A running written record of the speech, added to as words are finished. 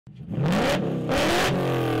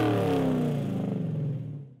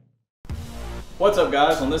What's up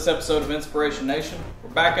guys, on this episode of Inspiration Nation, we're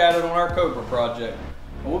back at it on our Cobra project.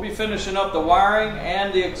 And we'll be finishing up the wiring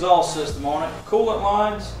and the exhaust system on it, coolant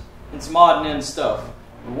lines, and some odd and end stuff.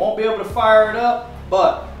 We won't be able to fire it up,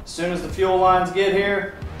 but as soon as the fuel lines get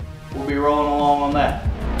here, we'll be rolling along on that.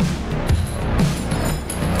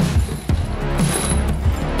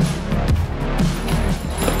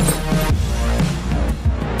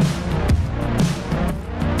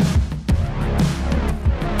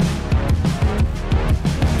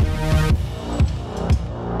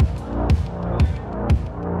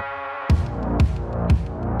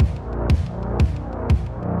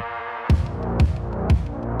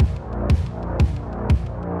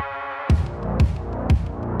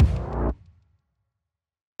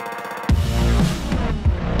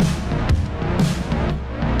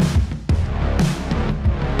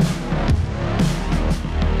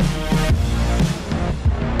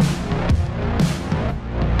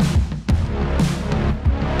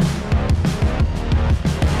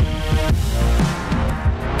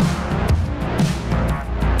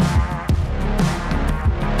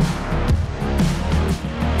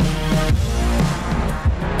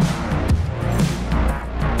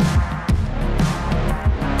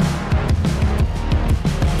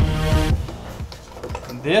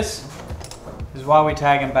 This is why we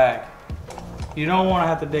tag them back. You don't want to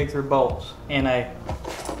have to dig through bolts in a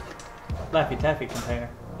Laffy Taffy container.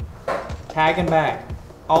 Tagging back.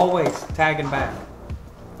 Always tagging back.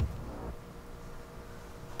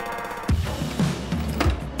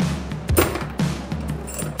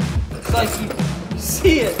 It's like you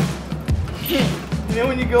see it. And then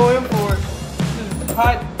when you go in for it,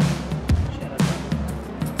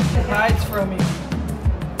 it hides from you.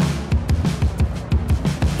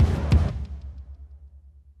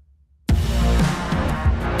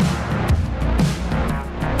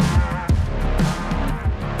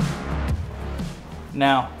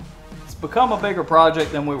 Now, it's become a bigger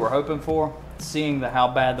project than we were hoping for, seeing how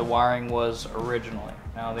bad the wiring was originally.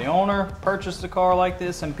 Now, the owner purchased a car like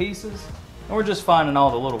this in pieces, and we're just finding all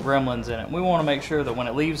the little gremlins in it. We want to make sure that when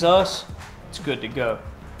it leaves us, it's good to go.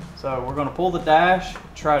 So we're going to pull the dash,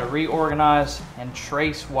 try to reorganize and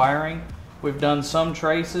trace wiring. We've done some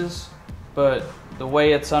traces, but the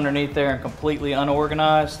way it's underneath there and completely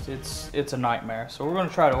unorganized, it's a nightmare. So we're going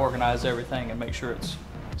to try to organize everything and make sure it's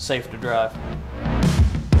safe to drive.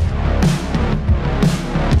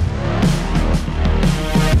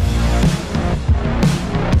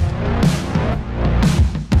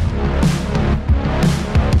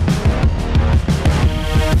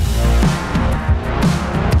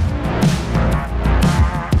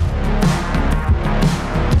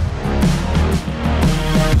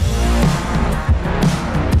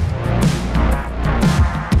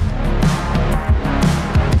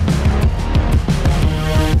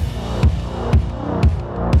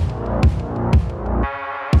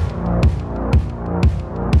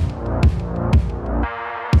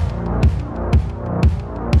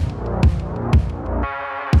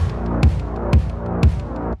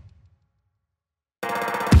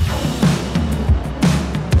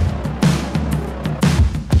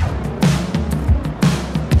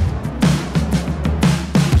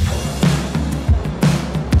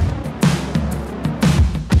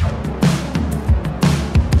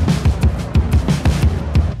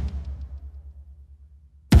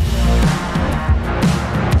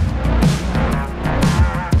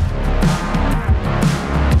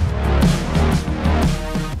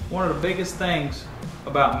 One of the biggest things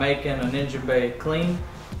about making an engine bay clean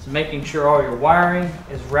is making sure all your wiring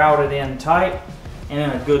is routed in tight and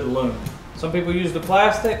in a good loom. Some people use the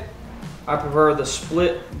plastic. I prefer the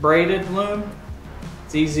split braided loom.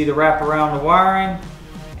 It's easy to wrap around the wiring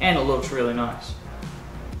and it looks really nice.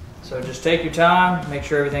 So just take your time, make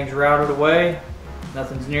sure everything's routed away,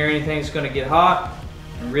 nothing's near anything that's going to get hot,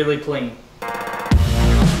 and really clean.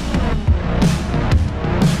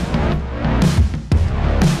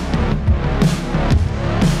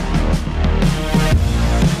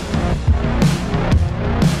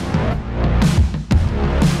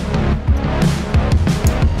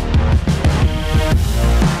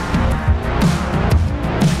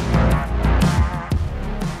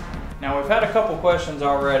 Had a couple questions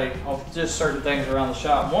already on just certain things around the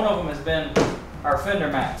shop. One of them has been our fender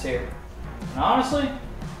mats here. And honestly,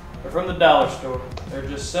 they're from the dollar store. They're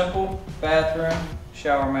just simple bathroom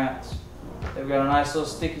shower mats. They've got a nice little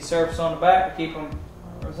sticky surface on the back to keep them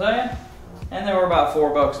from saying, and they were about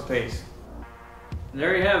 $4 a piece. And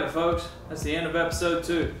there you have it, folks. That's the end of episode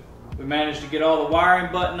 2. We managed to get all the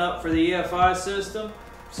wiring buttoned up for the EFI system.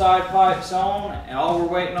 side pipes on, and all we're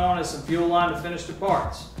waiting on is some fuel line to finish the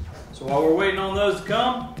parts. So while we're waiting on those to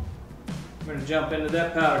come, I'm going to jump into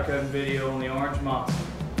that powder coating video on the Orange Monster.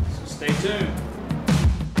 So stay tuned.